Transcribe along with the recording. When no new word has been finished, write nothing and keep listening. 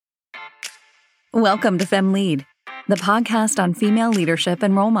Welcome to FemLead, the podcast on female leadership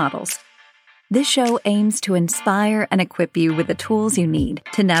and role models. This show aims to inspire and equip you with the tools you need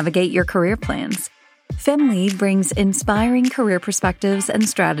to navigate your career plans. FemLead brings inspiring career perspectives and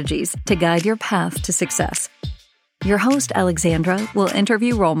strategies to guide your path to success. Your host, Alexandra, will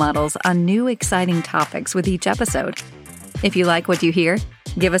interview role models on new, exciting topics with each episode. If you like what you hear,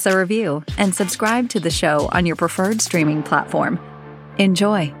 give us a review and subscribe to the show on your preferred streaming platform.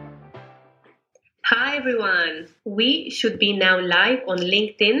 Enjoy. Hi, everyone. We should be now live on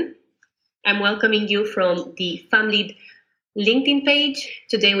LinkedIn. I'm welcoming you from the FemLead LinkedIn page.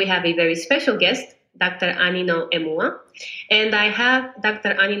 Today, we have a very special guest, Dr. Anino Emua. And I have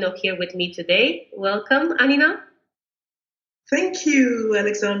Dr. Anino here with me today. Welcome, Anino. Thank you,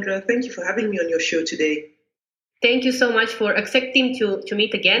 Alexandra. Thank you for having me on your show today. Thank you so much for accepting to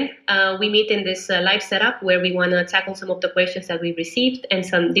meet again. We meet in this live setup where we want to tackle some of the questions that we've received and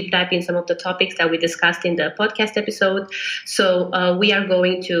some deep dive in some of the topics that we discussed in the podcast episode. So we are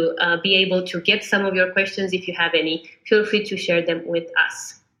going to be able to get some of your questions. If you have any, feel free to share them with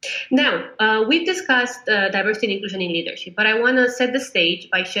us. Now, we've discussed diversity and inclusion in leadership, but I want to set the stage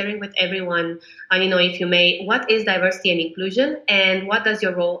by sharing with everyone, if you may, what is diversity and inclusion and what does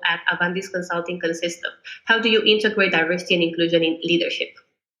your role at Avandis Consulting consist of? How do you integrate diversity and inclusion in leadership?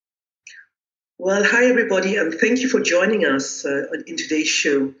 Well, hi, everybody, and thank you for joining us in today's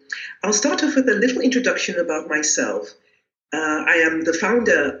show. I'll start off with a little introduction about myself. I am the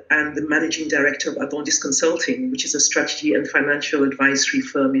founder and the managing director of Avandis Consulting, which is a strategy and financial advisory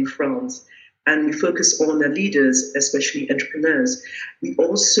firm in France. And we focus on leaders, especially entrepreneurs. We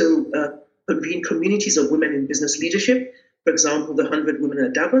also convene communities of women in business leadership, for example, the 100 Women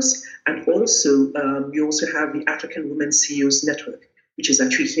at Davos. And also, we also have the African Women CEOs Network, which is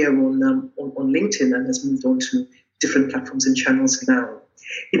actually here on LinkedIn and has moved on to different platforms and channels now.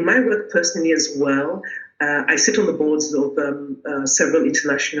 In my work personally as well, I sit on the boards of several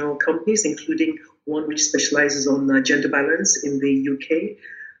international companies, including one which specializes on gender balance in the UK.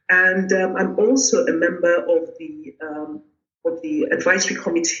 And I'm also a member of the advisory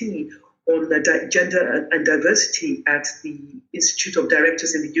committee on gender and diversity at the Institute of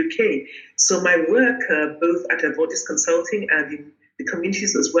Directors in the UK. So my work, both at Avandis Consulting and in the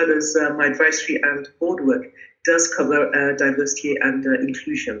communities, as well as my advisory and board work, does cover diversity and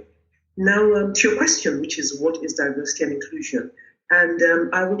inclusion. Now, to your question, which is what is diversity and inclusion? And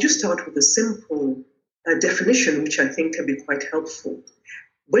I will just start with a simple definition, which I think can be quite helpful.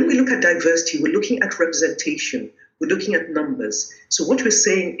 When we look at diversity, we're looking at representation. We're looking at numbers. So what we're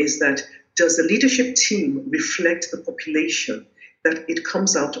saying is that does the leadership team reflect the population that it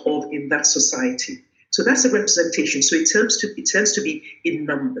comes out of in that society? So that's a representation. So it tends to be in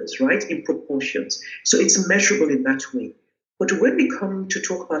numbers, right? In proportions. So it's measurable in that way. But when we come to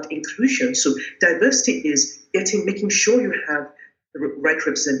talk about inclusion, so diversity is making sure you have the right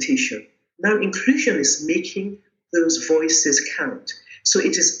representation. Now, inclusion is making those voices count. So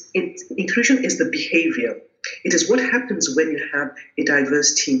inclusion is the behavior. It is what happens when you have a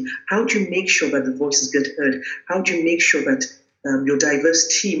diverse team. How do you make sure that the voices get heard? How do you make sure that your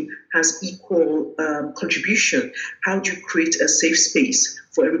diverse team has equal contribution? How do you create a safe space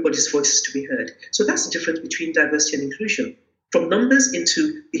for everybody's voices to be heard? So that's the difference between diversity and inclusion. From numbers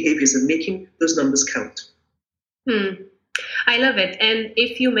into behaviors and making those numbers count. I love it. And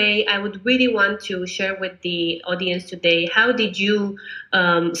if you may, I would really want to share with the audience today, how did you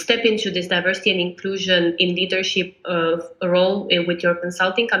step into this diversity and inclusion in leadership role with your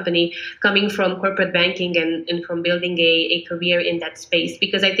consulting company, coming from corporate banking and from building a career in that space?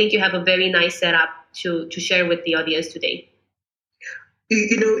 Because I think you have a very nice setup to share with the audience today.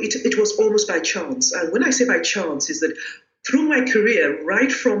 It was almost by chance. And when I say by chance, is that through my career,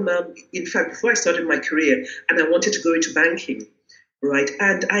 right from, in fact, before I started my career, and I wanted to go into banking, right?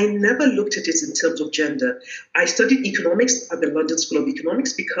 And I never looked at it in terms of gender. I studied economics at the London School of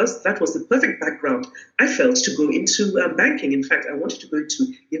Economics because that was the perfect background I felt to go into banking. In fact, I wanted to go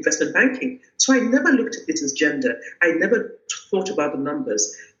into investment banking. So I never looked at it as gender. I never thought about the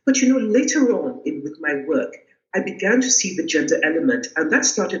numbers. But, later on with my work, I began to see the gender element, and that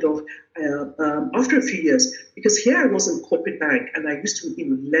started off after a few years, because here I was in corporate bank, and I used to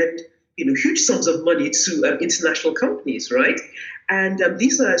lend huge sums of money to international companies, right? And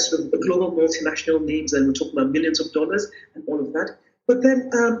these are sort of global multinational names, and we're talking about millions of dollars and all of that. But then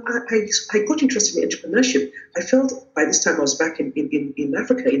I got interested in entrepreneurship. I felt by this time I was back in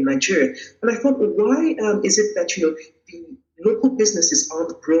Africa, in Nigeria, and I thought, well, why is it that the local businesses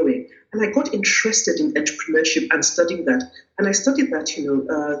aren't growing? And I got interested in entrepreneurship and studying that. And I studied that,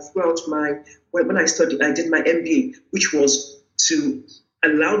 throughout when I did my MBA, which was to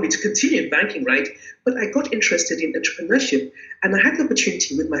allow me to continue in banking, right? But I got interested in entrepreneurship, and I had the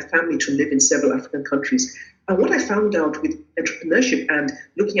opportunity with my family to live in several African countries. And what I found out with entrepreneurship and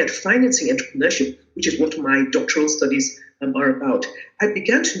looking at financing entrepreneurship, which is what my doctoral studies are about, I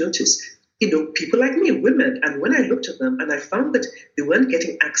began to notice, people like me, women, and when I looked at them and I found that they weren't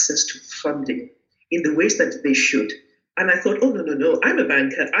getting access to funding in the ways that they should. And I thought, oh, no, I'm a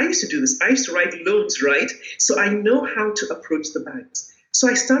banker. I used to do this. I used to write loans, right? So I know how to approach the banks. So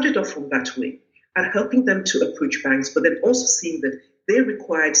I started off from that way and helping them to approach banks, but then also seeing that they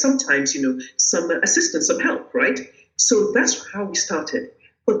required sometimes, some assistance, some help, right? So that's how we started.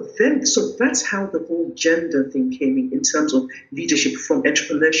 But then, so that's how the whole gender thing came in terms of leadership, from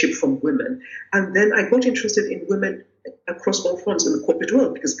entrepreneurship, from women. And then I got interested in women across all fronts in the corporate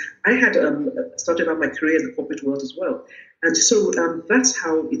world, because I had started out my career in the corporate world as well. And so that's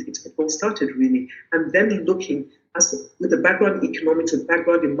how it all started, really. And then looking, with a background in economics, with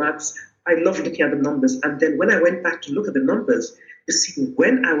background in maths, I love looking at the numbers. And then when I went back to look at the numbers, to see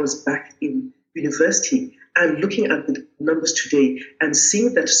when I was back in university and looking at the numbers today and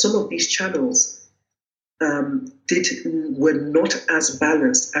seeing that some of these channels were not as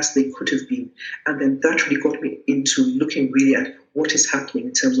balanced as they could have been. And then that really got me into looking really at what is happening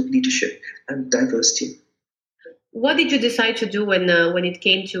in terms of leadership and diversity. What did you decide to do when it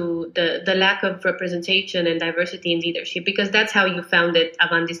came to the lack of representation and diversity in leadership? Because that's how you founded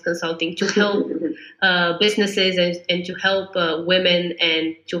Avandis Consulting, to help businesses and to help women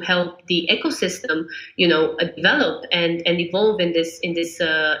and to help the ecosystem, develop and evolve in this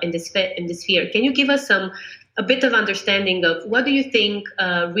sphere. Can you give us a bit of understanding of what do you think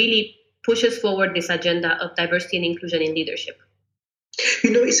really pushes forward this agenda of diversity and inclusion in leadership?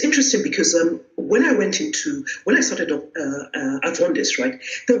 It's interesting because when I started off Avandis, right,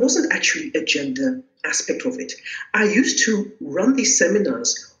 there wasn't actually a gender aspect of it. I used to run these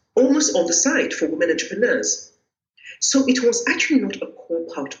seminars almost on the side for women entrepreneurs. So it was actually not a core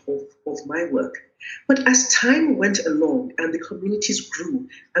part of my work. But as time went along and the communities grew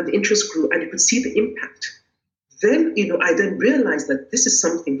and the interest grew and you could see the impact, then, I then realized that this is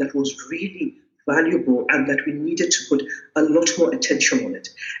something that was really valuable and that we needed to put a lot more attention on it.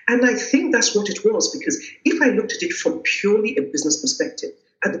 And I think that's what it was, because if I looked at it from purely a business perspective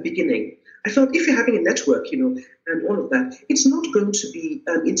at the beginning, I felt if you're having a network, and all of that, it's not going to be,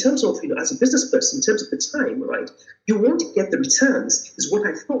 in terms of, as a business person, in terms of the time, right, you won't get the returns, is what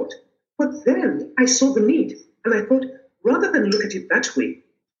I thought. But then I saw the need and I thought, rather than look at it that way,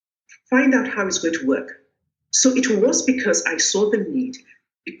 find out how it's going to work. So it was because I saw the need,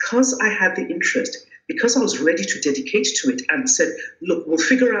 because I had the interest, because I was ready to dedicate to it and said, look, we'll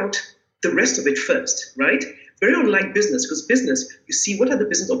figure out the rest of it first, right? Very unlike business, because business, you see what are the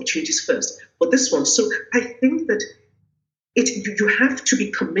business opportunities first. But this one, so I think that you have to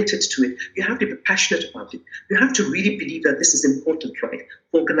be committed to it. You have to be passionate about it. You have to really believe that this is important, right?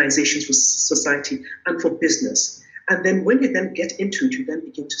 For organizations, for society, and for business. And then when you then get into it, you then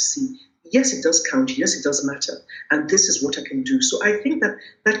begin to see, yes, it does count. Yes, it does matter. And this is what I can do. So I think that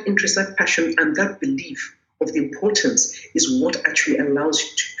interest, that passion, and that belief of the importance is what actually allows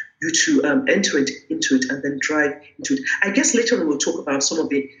you to enter into it and then drive into it. I guess later on we'll talk about some of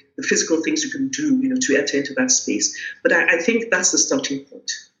the physical things you can do, to enter into that space. But I think that's the starting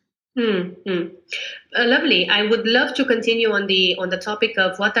point. Lovely. I would love to continue on the topic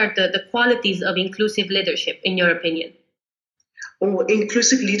of what are the qualities of inclusive leadership, in your opinion. Oh,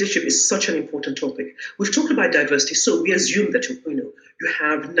 inclusive leadership is such an important topic. We've talked about diversity, so we assume that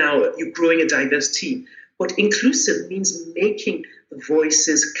you're growing a diverse team. But inclusive means making the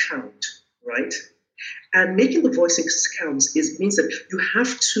voices count, right? And making the voices count means that you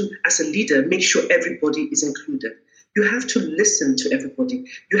have to, as a leader, make sure everybody is included. You have to listen to everybody.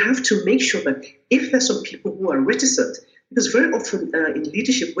 You have to make sure that if there's some people who are reticent, because very often in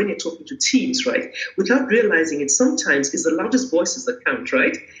leadership, when you're talking to teams, right, without realizing it, sometimes it's the loudest voices that count,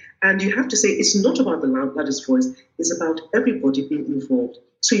 right? And you have to say it's not about the loudest voice, it's about everybody being involved.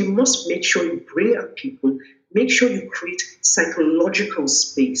 So you must make sure you bring up people, make sure you create psychological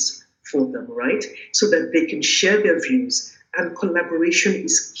space for them, right? So that they can share their views. And collaboration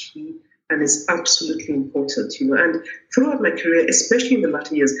is key and is absolutely important, And throughout my career, especially in the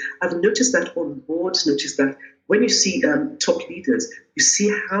latter years, I've noticed that on boards, when you see top leaders, you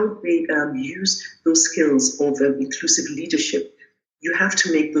see how they use those skills of inclusive leadership. You have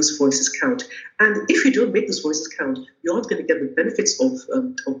to make those voices count. And if you don't make those voices count, you aren't going to get the benefits of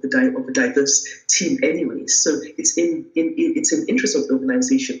a diverse team anyway. So it's in interest of the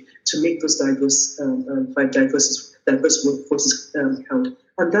organization to make those diverse voices count.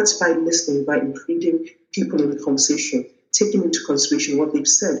 And that's by listening, by including people in the conversation. taking into consideration what they've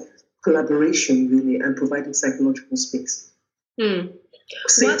said, collaboration really, and providing psychological space.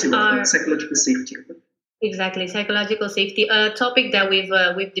 Safety, psychological safety. Exactly, psychological safety, a topic that we've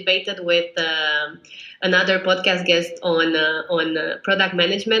debated with another podcast guest on product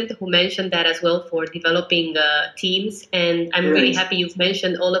management, who mentioned that as well for developing teams. And I'm really happy you've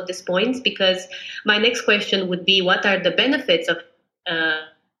mentioned all of these points, because my next question would be, what are the benefits of a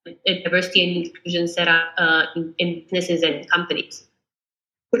diversity and inclusion setup in businesses and companies?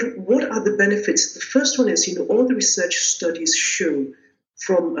 But what are the benefits? The first one is, all the research studies show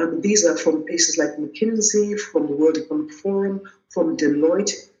these are from places like McKinsey, from the World Economic Forum, from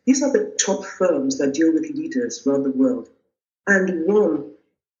Deloitte. These are the top firms that deal with leaders around the world. And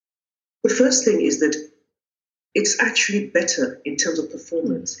the first thing is that it's actually better in terms of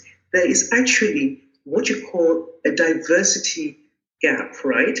performance. There is actually what you call a diversity gap,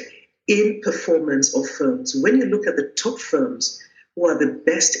 right, in performance of firms. When you look at the top firms who are the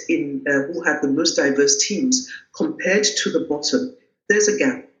best who have the most diverse teams compared to the bottom, there's a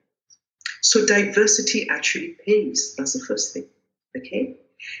gap. So diversity actually pays. That's the first thing, okay?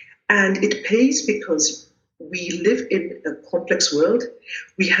 And it pays because we live in a complex world.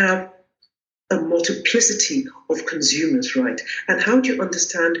 We have a multiplicity of consumers, right? And how do you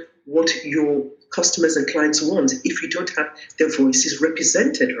understand what your customers and clients want if you don't have their voices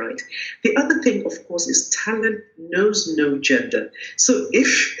represented, right? The other thing, of course, is talent knows no gender. So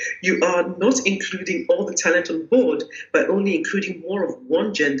if you are not including all the talent on board, but only including more of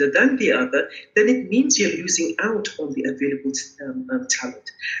one gender than the other, then it means you're losing out on the available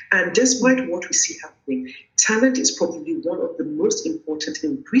talent. And despite what we see happening, talent is probably one of the most important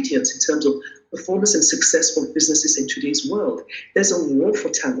ingredients in terms of performance and success for businesses in today's world. There's a war for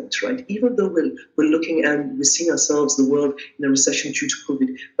talent, right? Even though we're looking and we're seeing ourselves, the world, in a recession due to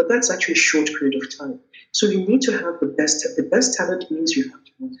COVID, but that's actually a short period of time. So you need to have the best. The best talent means you have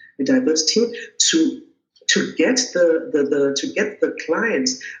to have a diverse team to get the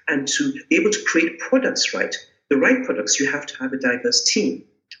clients and to be able to create products, right? The right products. You have to have a diverse team.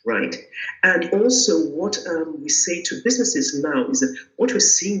 Right. And also what we say to businesses now is that what we're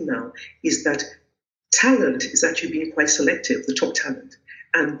seeing now is that talent is actually being quite selective, the top talent,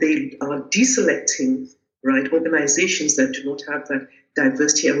 and they are deselecting, right, organizations that do not have that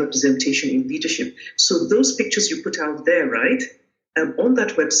diversity and representation in leadership. So those pictures you put out there, right, on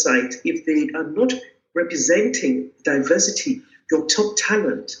that website, if they are not representing diversity, your top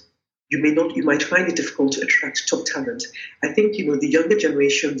talent, you might find it difficult to attract top talent. I think, the younger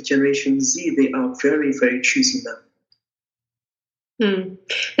generation, Generation Z, they are very, very choosy now.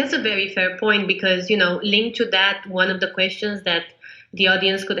 That's a very fair point, because, linked to that, one of the questions that the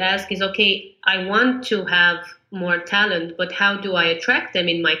audience could ask is, okay, I want to have more talent, but how do I attract them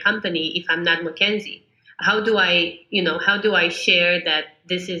in my company if I'm not McKinsey? How do I share that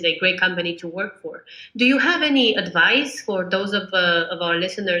this is a great company to work for? Do you have any advice for those of our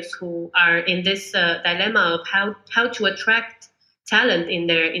listeners who are in this dilemma of how to attract talent in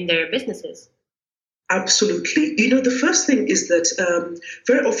their businesses? Absolutely. The first thing is that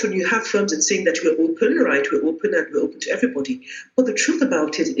very often you have firms that saying that we're open, right? We're open and we're open to everybody. But the truth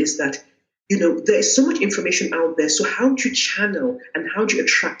about it is that, there is so much information out there. So how do you channel and how do you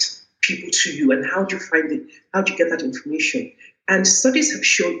attract people to you, and how do you find it? How do you get that information? And studies have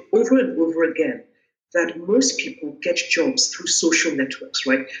shown over and over again that most people get jobs through social networks,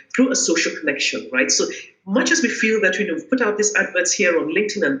 right? Through a social connection, right? So much as we feel that, we've put out these adverts here on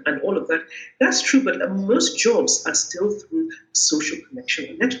LinkedIn and all of that, that's true, but most jobs are still through social connection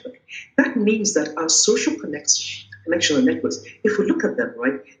and network. That means that our social connection and networks, if we look at them,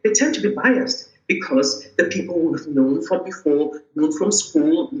 right, they tend to be biased, because the people we've known from before, known from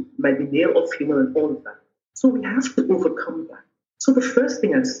school, might be male or female and all of that. So we have to overcome that. So the first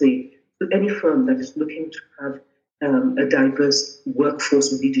thing I'd say to any firm that is looking to have a diverse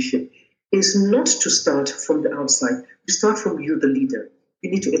workforce and leadership is not to start from the outside. You start from you, the leader.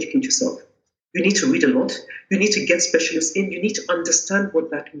 You need to educate yourself. You need to read a lot. You need to get specialists in. You need to understand what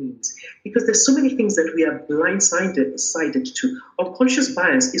that means. Because there's so many things that we are blindsided to. Unconscious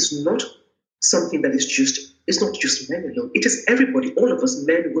bias is not something that it's not just men alone. It is everybody, all of us,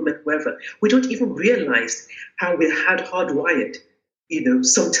 men, women, whoever. We don't even realize how we're hardwired,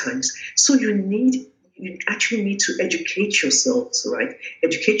 sometimes. So you actually need to educate yourselves, right?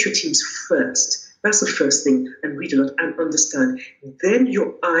 Educate your teams first. That's the first thing, and read a lot and understand. Then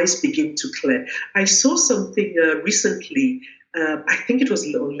your eyes begin to clear. I saw something recently. I think it was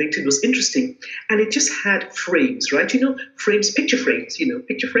on LinkedIn. It was interesting, and it just had frames, right? Frames, picture frames.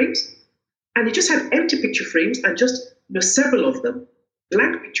 Picture frames. And it just had empty picture frames and just several of them,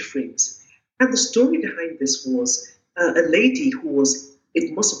 blank picture frames. And the story behind this was a lady who was,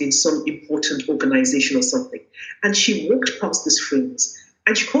 it must have been some important organization or something, and she walked past these frames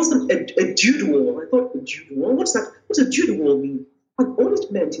and she calls them a dude wall. I thought, a dude wall? What's that? What does a dude wall mean? And all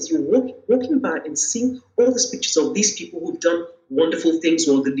it meant is you're walking by and seeing all these pictures of these people who've done wonderful things,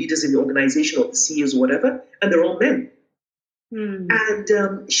 or the leaders in the organization, or the CEOs, or whatever, and they're all men.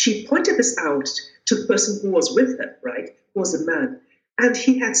 And she pointed this out to the person who was with her, right, who was a man. And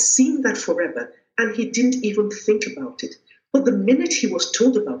he had seen that forever, and he didn't even think about it. But the minute he was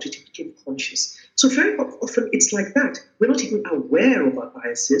told about it, he became conscious. So very often it's like that. We're not even aware of our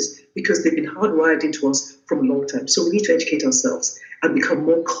biases because they've been hardwired into us from a long time. So we need to educate ourselves and become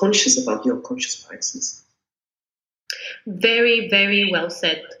more conscious about the unconscious biases. Very, very well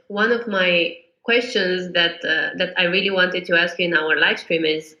said. One of my questions that I really wanted to ask you in our live stream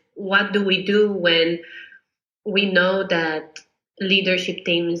is, what do we do when we know that leadership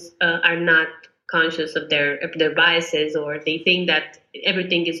teams are not conscious of their biases, or they think that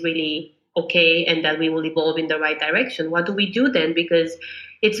everything is really okay and that we will evolve in the right direction? What do we do then? Because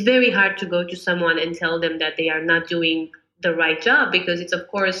it's very hard to go to someone and tell them that they are not doing the right job, because it's, of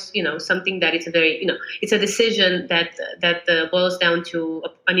course, something that it's a very, it's a decision that boils down to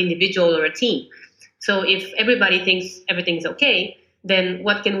an individual or a team. So if everybody thinks everything's okay, then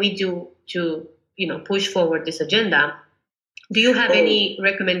what can we do to, push forward this agenda? Do you have any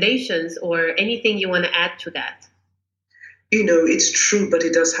recommendations or anything you want to add to that? It's true, but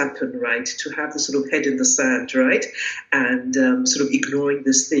it does happen, right? To have the sort of head in the sand, right? And sort of ignoring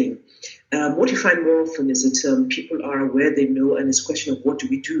this thing. What you find more often is that people are aware, they know, and it's a question of what do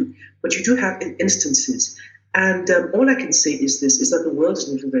we do? But you do have instances. And all I can say is this, is that the world is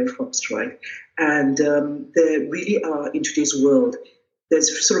moving very fast, right? And there really are, in today's world,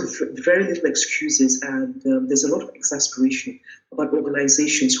 there's sort of very little excuses, and there's a lot of exasperation about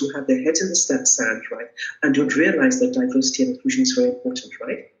organizations who have their heads in the sand, right, and don't realize that diversity and inclusion is very important,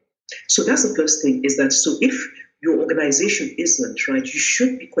 right? So that's the first thing, is that, so if your organization isn't, right, you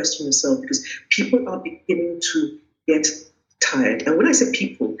should be questioning yourself, because people are beginning to get tired. And when I say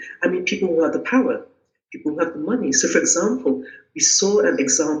people, I mean people who have the power, people who have the money. So, for example, we saw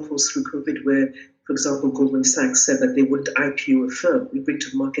examples through COVID where, for example, Goldman Sachs said that they wouldn't IPO a firm. We bring to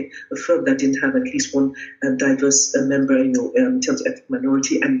the market a firm that didn't have at least one diverse member, in terms of ethnic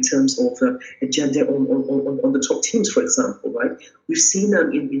minority and in terms of a gender on the top teams, for example, right? We've seen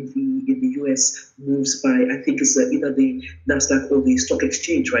in the US moves by, I think it's either the NASDAQ or the stock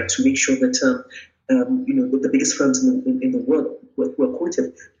exchange, right, to make sure that the biggest firms in the world who are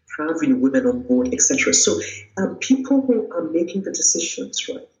quoted have women on board, etc. So people who are making the decisions,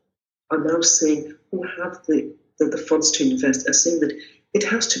 right, are now saying, who have the funds to invest, are saying that it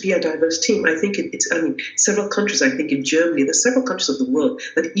has to be a diverse team. I think several countries, I think in Germany, there's several countries of the world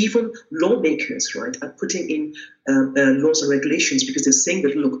that even lawmakers, right, are putting in laws and regulations, because they're saying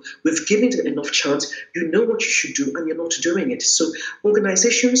that, look, we've given it enough chance, you know what you should do, and you're not doing it. So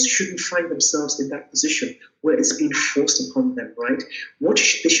organizations shouldn't find themselves in that position where it's being forced upon them, right? What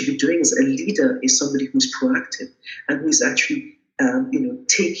they should be doing as a leader is somebody who's proactive and who's actually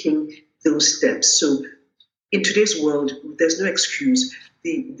taking those steps. So in today's world, there's no excuse.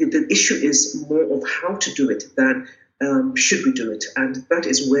 The issue is more of how to do it than should we do it. And that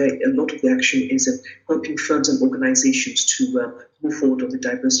is where a lot of the action is in helping firms and organizations to move forward on the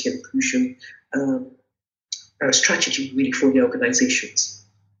diversity and inclusion strategy, really, for their organizations.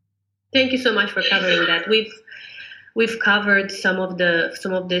 Thank you so much for covering that. We've covered some of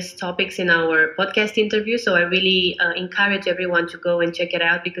these topics in our podcast interview, so I really encourage everyone to go and check it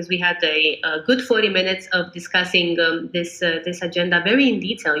out, because we had a good 40 minutes of discussing this agenda very in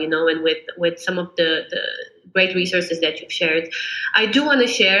detail, and with some of the great resources that you've shared. I do want to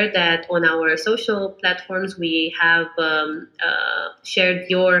share that on our social platforms we have shared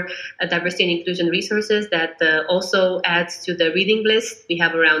your diversity and inclusion resources that also adds to the reading list. We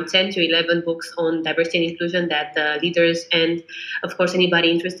have around 10 to 11 books on diversity and inclusion that leaders and, of course, anybody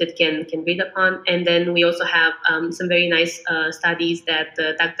interested can read upon. And then we also have some very nice studies that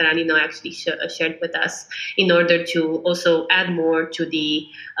Dr. Anino actually shared with us in order to also add more to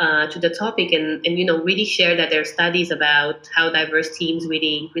the topic and really share that there are studies about how diverse teams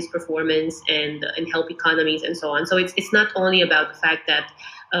really increase performance and help economies and so on. So it's not only about the fact that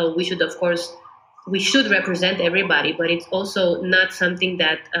we should represent everybody, but it's also not something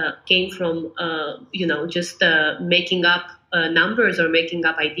that came from just making up numbers or making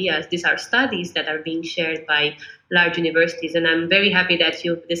up ideas. These are studies that are being shared by large universities, and I'm very happy that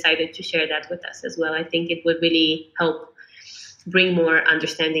you've decided to share that with us as well. I think it would really help bring more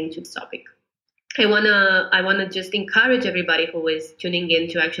understanding to the topic. I wanna just encourage everybody who is tuning in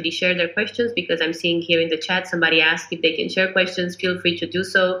to actually share their questions, because I'm seeing here in the chat somebody asked if they can share questions. Feel free to do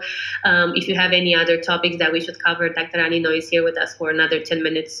so. If you have any other topics that we should cover, Dr. Anino is here with us for another 10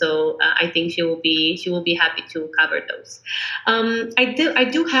 minutes, so I think she will be happy to cover those. I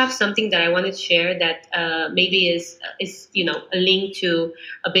do have something that I wanted to share that maybe is a link to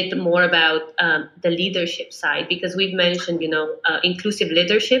a bit more about the leadership side, because we've mentioned inclusive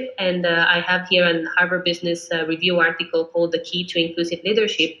leadership, and I have here a Harvard Business Review article called "The Key to Inclusive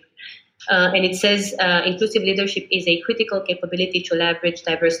Leadership." And it says inclusive leadership is a critical capability to leverage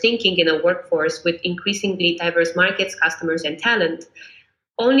diverse thinking in a workforce with increasingly diverse markets, customers, and talent.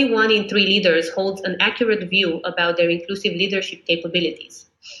 Only 1 in 3 leaders holds an accurate view about their inclusive leadership capabilities.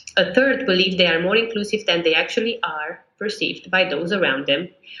 A third believe they are more inclusive than they actually are perceived by those around them,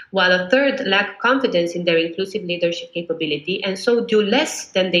 while a third lack confidence in their inclusive leadership capability and so do less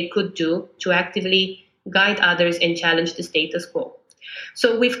than they could do to actively guide others and challenge the status quo.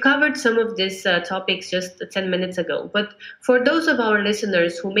 So we've covered some of these topics just 10 minutes ago, but for those of our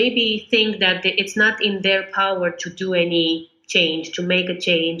listeners who maybe think that it's not in their power to do any change, to make a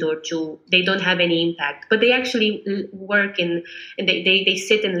change, or they don't have any impact, but they actually work and they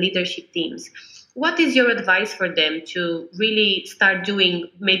sit in leadership teams, what is your advice for them to really start doing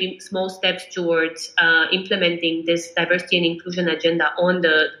maybe small steps towards implementing this diversity and inclusion agenda on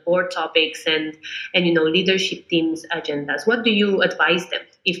the board topics and leadership teams agendas? What do you advise them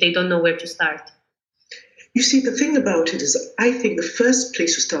if they don't know where to start? You see, the thing about it is, I think the first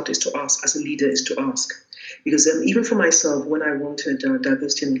place to start is to ask, as a leader, is to ask. Because even for myself, when I wanted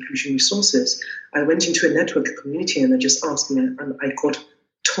diversity and inclusion resources, I went into a network community and I just asked, and I got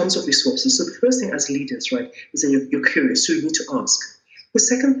tons of resources. So the first thing as leaders, right, is that you're curious, so you need to ask. The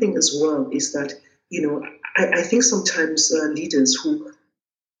second thing as well is that, I think sometimes leaders who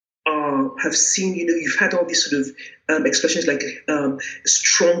have seen, you've had all these sort of expressions like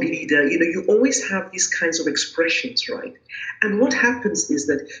strong leader, you always have these kinds of expressions, right? And what happens is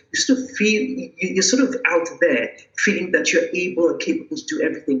that you sort of feel, you're sort of out there feeling that you're able and capable to do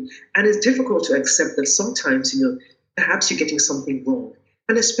everything. And it's difficult to accept that sometimes, perhaps you're getting something wrong.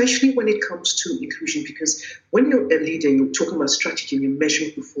 And especially when it comes to inclusion, because when you're a leader, you're talking about strategy and you're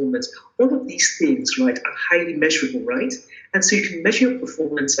measuring performance, all of these things, right, are highly measurable, right? And so you can measure your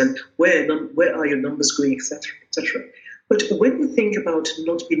performance and where are your numbers going, etc., etc. But when you think about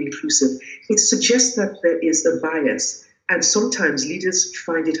not being inclusive, it suggests that there is a bias. And sometimes leaders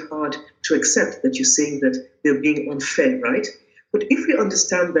find it hard to accept that you're saying that they're being unfair, right? But if we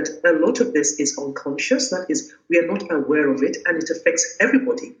understand that a lot of this is unconscious, that is, we are not aware of it, and it affects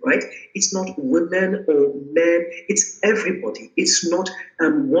everybody, right? It's not women or men, it's everybody. It's not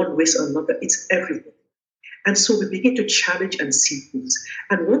one race or another, it's everybody. And so we begin to challenge and see things.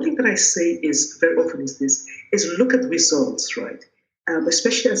 And one thing that I say is very often is look at the results, right?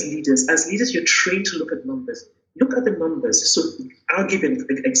 Especially as leaders. As leaders, you're trained to look at numbers. Look at the numbers. So I'll give you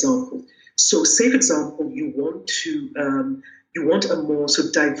an example. So say, for example, you want a more sort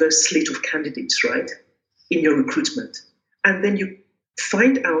of diverse slate of candidates, right, in your recruitment. And then you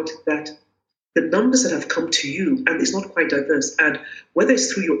find out that the numbers that have come to you, and it's not quite diverse, and whether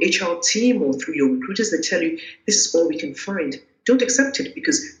it's through your HR team or through your recruiters, they tell you, this is all we can find. Don't accept it,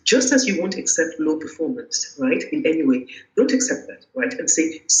 because just as you won't accept low performance, right, in any way, don't accept that, right, and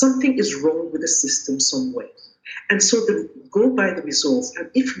say something is wrong with the system somewhere. And so go by the results. And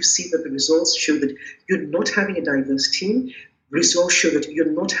if you see that the results show that you're not having a diverse team, results show that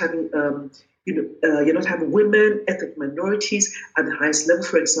you're not having, you're not having women, ethnic minorities at the highest level,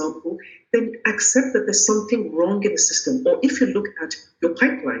 for example, then accept that there's something wrong in the system. Or if you look at your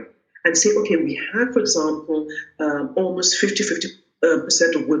pipeline and say, okay, we have, for example, almost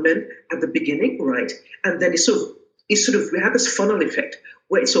 50% of women at the beginning, right? And then we have this funnel effect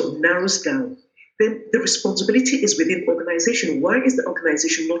where it sort of narrows down. Then the responsibility is within the organization. Why is the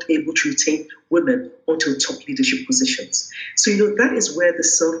organization not able to retain women onto top leadership positions? So, that is where the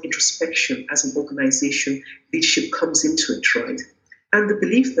self-introspection as an organization leadership comes into it, right? And the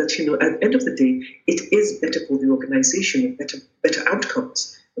belief that, at the end of the day, it is better for the organization and better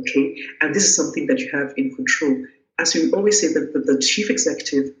outcomes, okay? And this is something that you have in control. As we always say, that the chief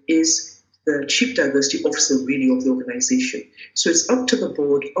executive is the chief diversity officer really of the organization. So it's up to the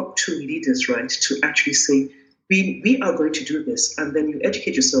board, up to leaders, right, to actually say, we are going to do this, and then you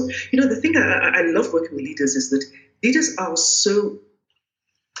educate yourself. The thing I love working with leaders is that leaders are so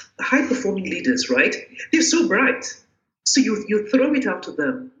high-performing leaders, right? They're so bright. So you throw it out to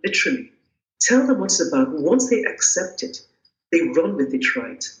them, literally. Tell them what it's about. Once they accept it, they run with it,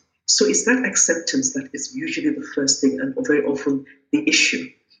 right? So it's that acceptance that is usually the first thing and very often the issue.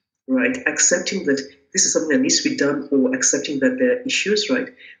 right? Accepting that this is something that needs to be done, or accepting that there are issues, right?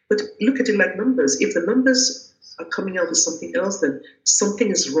 But look at it like numbers. If the numbers are coming out with something else, then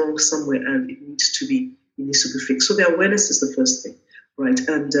something is wrong somewhere, and it needs to be fixed. So the awareness is the first thing, right?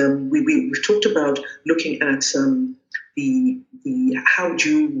 And we've talked about looking at the how do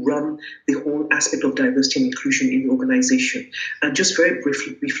you run the whole aspect of diversity and inclusion in the organization. And just very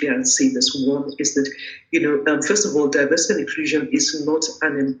briefly, I'll say this. One is that, first of all, diversity and inclusion is not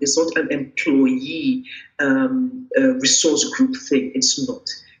an employee resource group thing. It's not.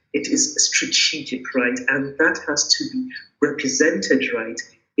 It is strategic, right? And that has to be represented, right,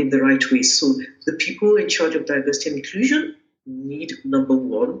 in the right way. So the people in charge of diversity and inclusion need, number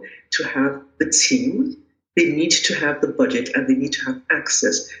one, to have the team. They need to have the budget, and they need to have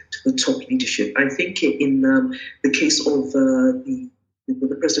access to the top leadership. I think in the case of the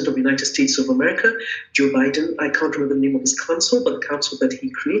President of the United States of America, Joe Biden, I can't remember the name of his council, but the council that he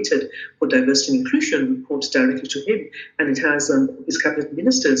created for diversity and inclusion reports directly to him, and it has his cabinet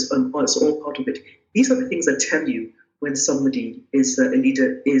ministers as all part of it. These are the things that tell you when somebody is a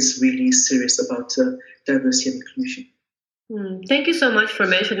leader is really serious about diversity and inclusion. Thank you so much for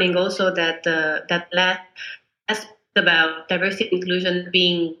mentioning also that that last aspect about diversity and inclusion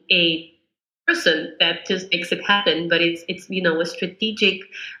being a person that just makes it happen, but it's a strategic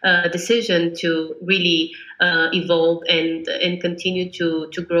decision to really evolve and continue to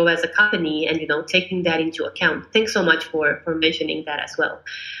grow as a company, and taking that into account. Thanks so much for mentioning that as well.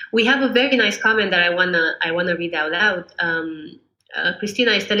 We have a very nice comment that I wanna read out loud.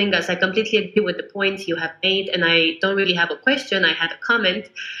 Christina is telling us, I completely agree with the points you have made, and I don't really have a question. I had a comment.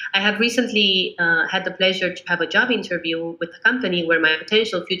 I have recently had the pleasure to have a job interview with a company where my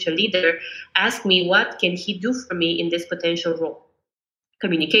potential future leader asked me what can he do for me in this potential role,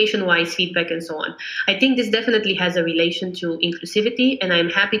 communication-wise, feedback, and so on. I think this definitely has a relation to inclusivity, and I'm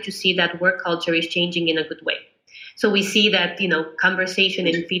happy to see that work culture is changing in a good way. So we see that, conversation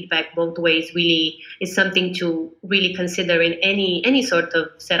and feedback both ways really is something to really consider in any sort of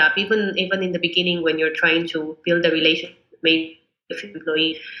setup, even in the beginning when you're trying to build a relationship with your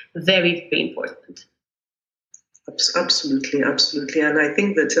employee. Very, very important. Absolutely. And I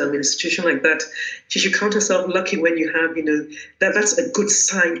think that in a situation like that, you should count yourself lucky when you have, that's a good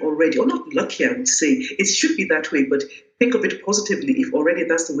sign already. Or not lucky, I would say. It should be that way, but think of it positively. If already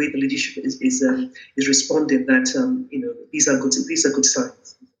that's the way the leadership is responding, that these are good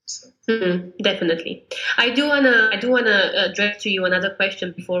signs. Definitely. I do wanna address to you another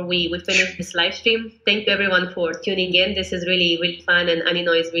question before we finish this live stream. Thank you everyone for tuning in. This is really, really fun, and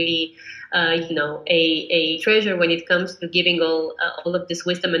Anino is really a treasure when it comes to giving all of this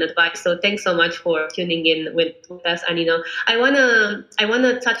wisdom and advice. So thanks so much for tuning in with us, Anino. I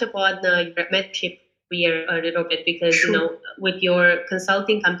wanna touch upon your mentorship career a little bit, because Sure. With your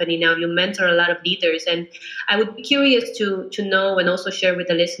consulting company now, you mentor a lot of leaders, and I would be curious to know and also share with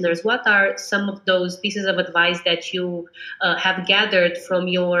the listeners, what are some of those pieces of advice that you have gathered from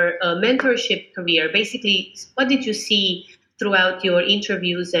your mentorship career? Basically, what did you see throughout your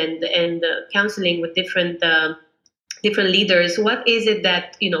interviews and counseling with different leaders? What is it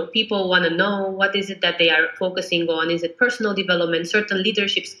that people want to know? What is it that they are focusing on? Is it personal development, certain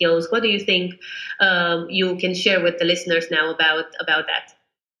leadership skills? What do you think you can share with the listeners now about that?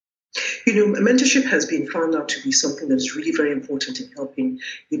 Mentorship has been found out to be something that is really very important in helping,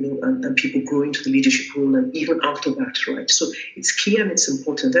 and people grow into the leadership role, and even after that, right? So it's key and it's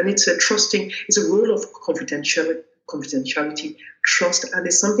important, and it's it's a role of confidentiality, trust, and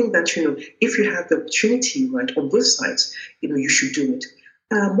it's something that, if you have the opportunity, right, on both sides, you should do it.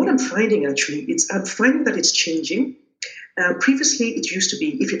 What I'm finding I'm finding that it's changing. Previously, it used to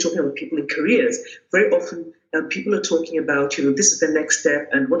be, if you're talking about people in careers, very often people are talking about, this is the next step,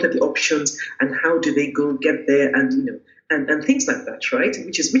 and what are the options, and how do they go get there, and and things like that, right?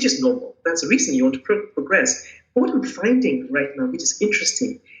 Which is normal. That's the reason you want to progress. But what I'm finding right now, which is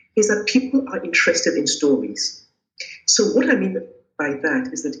interesting, is that people are interested in stories. So what I mean by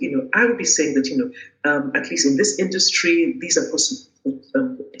that is that, I would be saying that, at least in this industry, these are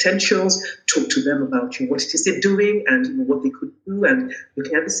potentials. Talk to them about what it is they're doing, and what they could do, and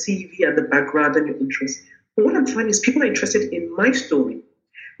looking at the CV and the background and your interests. But what I'm finding is people are interested in my story,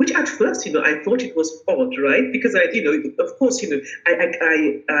 which at first, I thought it was odd, right? Because of course,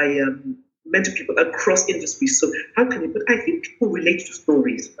 I mentor people across industries. So how can it? But I think people relate to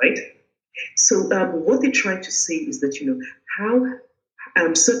stories, right? So what they're trying to say is that, how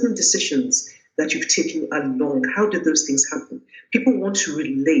certain decisions that you've taken along, how did those things happen? People want to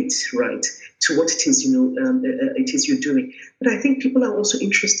relate, right, to what it is, it is you're doing. But I think people are also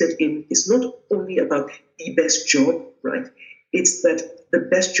interested in, it's not only about the best job, right? It's that the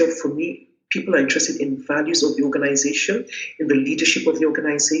best job for me. People are interested in values of the organization, in the leadership of the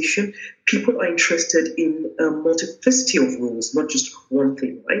organization. People are interested in a multiplicity of roles, not just one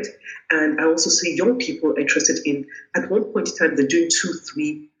thing, right? And I also see young people are interested in, at one point in time, they're doing 2,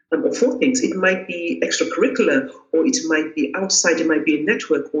 3, or 4 things. It might be extracurricular, or it might be outside, it might be a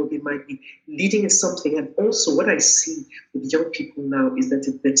network, or they might be leading in something. And also what I see with young people now is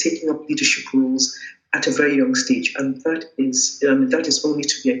that they're taking up leadership roles at a very young stage. And that is only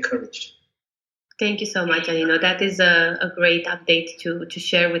to be encouraged. Thank you so much. And, that is a great update to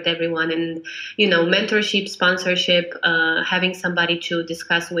share with everyone. And, mentorship, sponsorship, having somebody to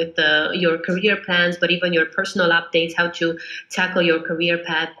discuss with your career plans, but even your personal updates, how to tackle your career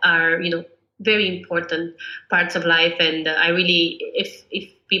path are, very important parts of life. And I really, if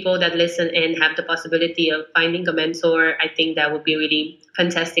people that listen and have the possibility of finding a mentor, I think that would be really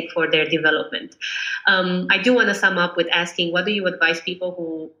fantastic for their development. I do want to sum up with asking, what do you advise people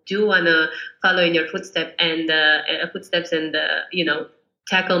who do want to follow in your footsteps and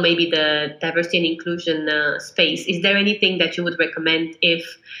tackle maybe the diversity and inclusion space? Is there anything that you would recommend if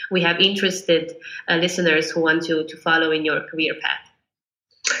we have interested listeners who want to follow in your career path?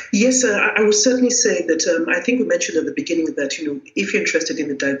 Yes, I would certainly say that I think we mentioned at the beginning that, if you're interested in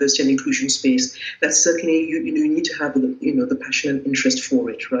the diversity and inclusion space, that certainly you need to have the passion and interest for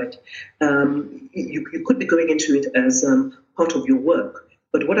it, right? You could be going into it as part of your work.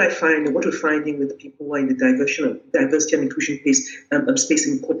 But what we're finding with the people who are in the diversity and inclusion space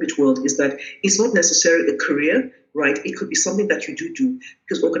in the corporate world is that it's not necessarily a career, right? It could be something that you do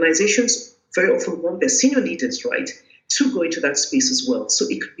because organizations very often want their senior leaders, right, to go into that space as well. So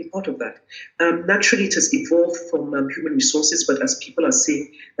it could be part of that. Naturally, it has evolved from human resources, but as people are saying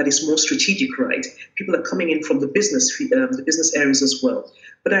that it's more strategic, right? People are coming in from the business areas as well.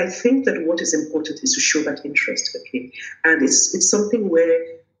 But I think that what is important is to show that interest, okay? And it's something where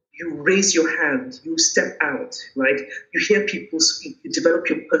you raise your hand, you step out, right? You hear people speak, you develop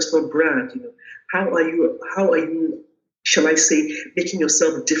your personal brand. How are you, shall I say, making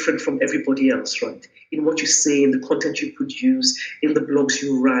yourself different from everybody else, right? In what you say, in the content you produce, in the blogs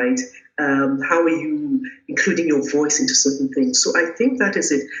you write, how are you including your voice into certain things? So I think that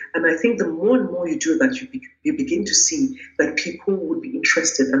is it. And I think the more and more you do that, you begin to see that people would be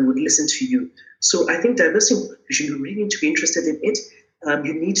interested and would listen to you. So I think diversity and inclusion, you really need to be interested in it.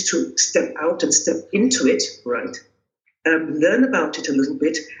 You need to step out and step into it, right? Learn about it a little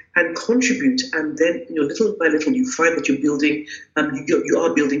bit and contribute, and then little by little you find that you're building. You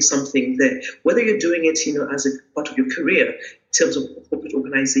are building something there. Whether you're doing it, as a part of your career in terms of corporate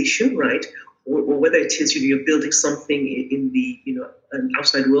organization, right, or whether it is you're building something in the an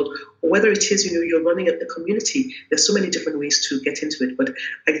outside world, or whether it is you're running a community. There's so many different ways to get into it. But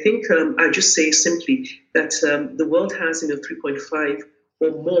I think I just say simply that the world has 3.5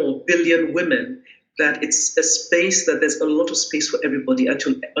 or more billion women. That it's a space that there's a lot of space for everybody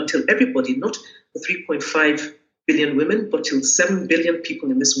until everybody, not the 3.5 billion women, but till 7 billion people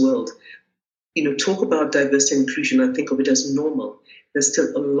in this world, talk about diversity and inclusion and think of it as normal. There's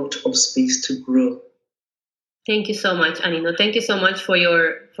still a lot of space to grow. Thank you so much, Anino. Thank you so much for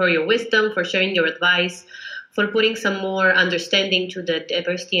your wisdom, for sharing your advice, for putting some more understanding to the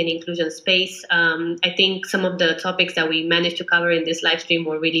diversity and inclusion space. I think some of the topics that we managed to cover in this live stream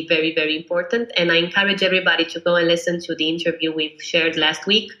were really very, very important. And I encourage everybody to go and listen to the interview we've shared last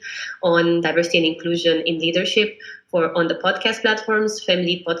week on diversity and inclusion in leadership on the podcast platforms,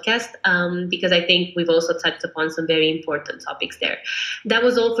 Femlead Podcast, because I think we've also touched upon some very important topics there. That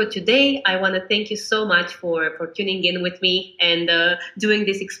was all for today. I want to thank you so much for tuning in with me and doing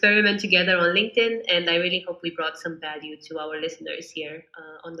this experiment together on LinkedIn. And I really hope we brought some value to our listeners here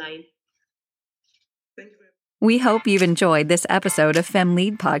online. Thank you. We hope you've enjoyed this episode of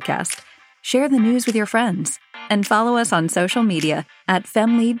Femlead Podcast. Share the news with your friends and follow us on social media at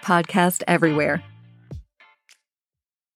Femlead Podcast everywhere.